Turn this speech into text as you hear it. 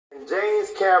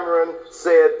James Cameron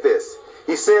said this.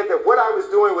 He said that what I was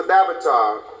doing with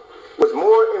Avatar was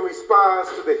more in response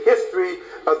to the history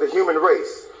of the human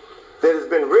race that has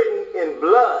been written in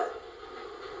blood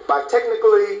by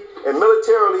technically and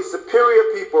militarily superior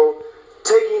people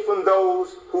taking from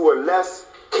those who are less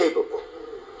capable.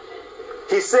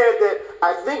 He said that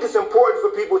I think it's important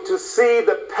for people to see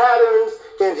the patterns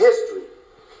in history.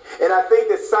 And I think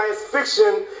that science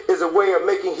fiction is a way of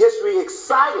making history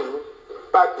exciting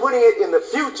by putting it in the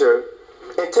future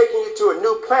and taking you to a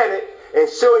new planet and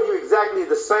showing you exactly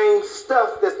the same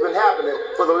stuff that's been happening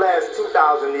for the last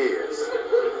 2,000 years.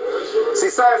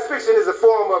 See, science fiction is a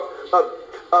form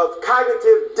of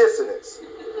cognitive dissonance,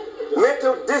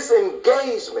 mental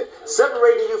disengagement,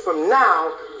 separating you from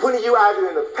now, putting you either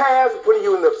in the past, putting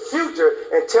you in the future,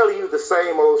 and telling you the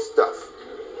same old stuff.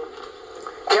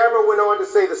 Cameron went on to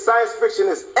say the science fiction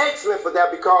is excellent for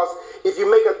that because if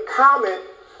you make a comment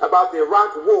about the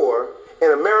Iraq War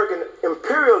and American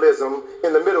imperialism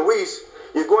in the Middle East,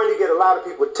 you're going to get a lot of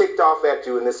people ticked off at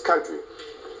you in this country.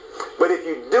 But if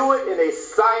you do it in a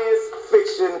science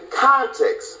fiction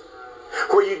context,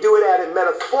 where you do it at a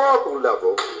metaphorical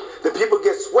level, the people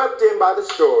get swept in by the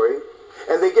story,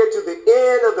 and they get to the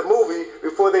end of the movie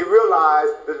before they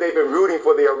realize that they've been rooting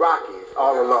for the Iraqis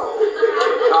all along.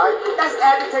 All right? That's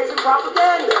agitation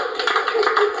propaganda.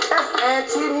 That's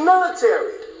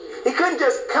anti-military. He couldn't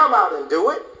just come out and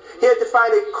do it. He had to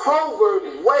find a covert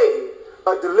way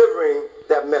of delivering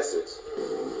that message.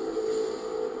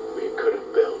 We could have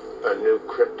built a new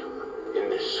Krypton in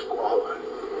this squalor,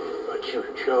 but you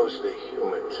chose the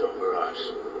humans over us.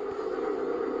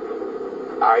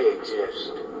 I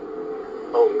exist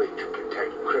only to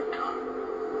protect Krypton.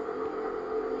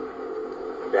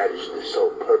 That is the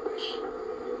sole purpose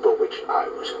for which I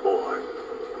was born.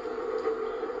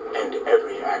 And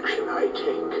every action I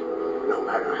take, no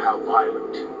matter how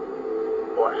violent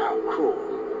or how cruel,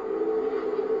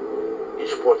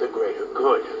 is for the greater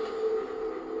good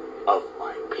of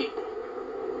my people.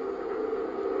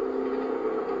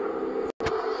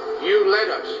 You led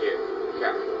us here,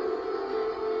 Captain.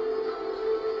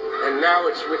 And now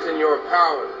it's within your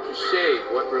power to save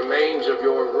what remains of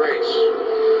your race.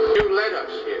 You led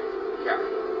us here,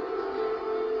 Captain.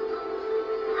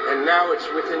 And now it's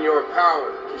within your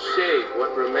power to save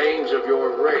what remains of your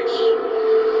race.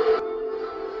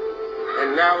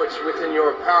 And now it's within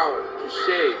your power to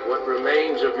save what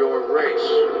remains of your race.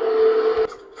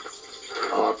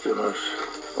 Optimus,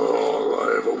 all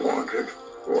I ever wanted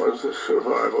was the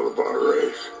survival of our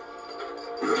race.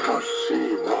 You must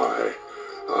see why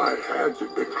I had to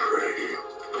betray you.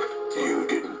 You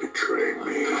didn't betray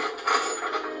me.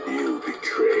 You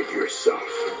betrayed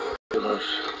yourself. Optimus,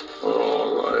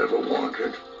 all I ever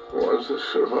wanted was the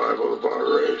survival of our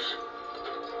race.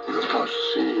 You must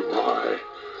see why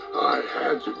I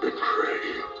had to betray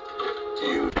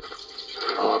you.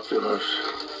 Optimus,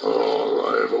 all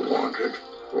I ever wanted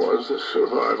was the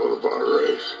survival of our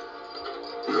race.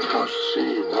 You must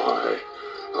see why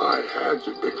I had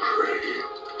to betray you.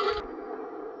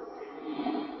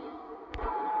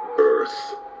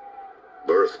 Earth,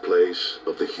 birthplace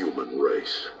of the human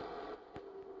race.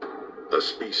 A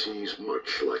species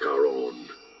much like our own,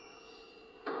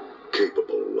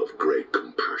 capable of great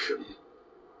compassion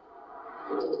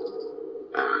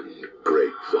and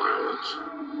great violence.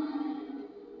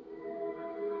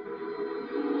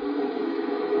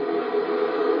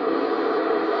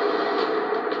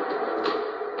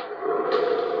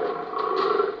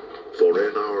 For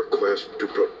in our quest to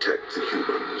protect the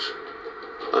humans,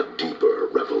 a deeper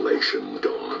revelation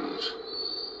dawns.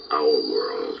 Our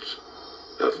worlds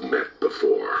have met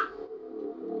before.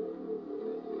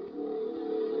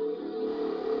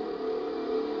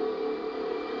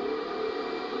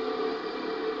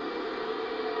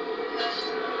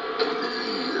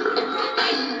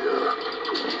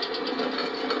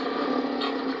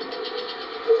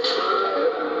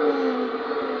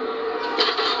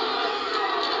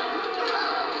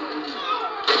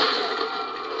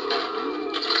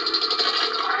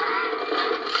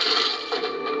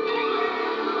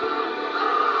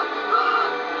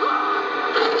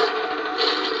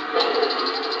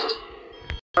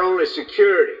 Our only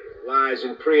security lies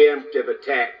in preemptive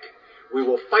attack. We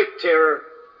will fight terror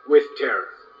with terror.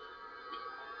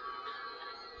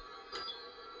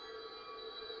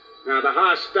 Now, the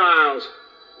hostiles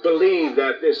believe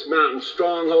that this mountain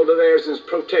stronghold of theirs is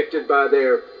protected by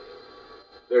their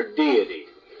deity.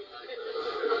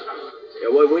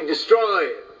 And when we destroy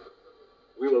it,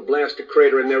 we will blast a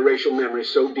crater in their racial memory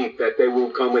so deep that they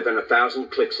won't come within 1,000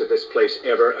 clicks of this place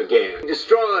ever again.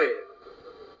 Destroy it.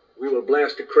 We will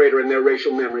blast a crater in their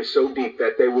racial memory so deep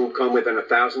that they won't come within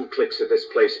 1,000 clicks of this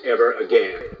place ever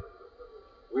again.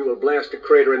 We will blast a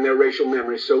crater in their racial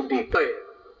memory so deep.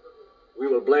 We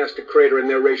will blast a crater in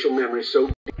their racial memory so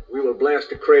deep. We will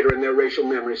blast a crater in their racial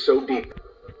memory so deep.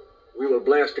 We will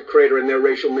blast a crater in their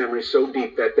racial memory so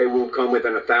deep that they won't come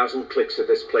within 1,000 clicks of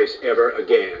this place ever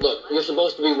again. Look, you're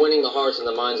supposed to be winning the hearts and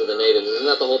the minds of the natives. Isn't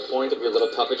that the whole point of your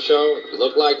little puppet show? You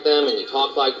look like them and you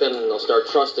talk like them and they'll start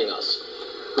trusting us.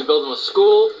 We build them a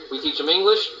school, we teach them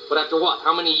English, but after what?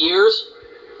 How many years?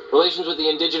 Relations with the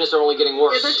indigenous are only getting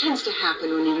worse. Yeah, that tends to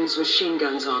happen when you use machine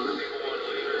guns on them.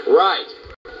 Right.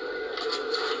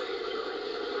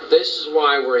 This is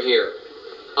why we're here.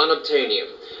 Unobtainium.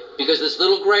 Because this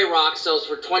little gray rock sells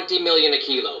for 20 million a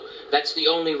kilo. That's the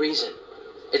only reason.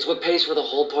 It's what pays for the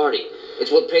whole party.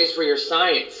 It's what pays for your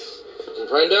science.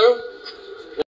 Comprendo?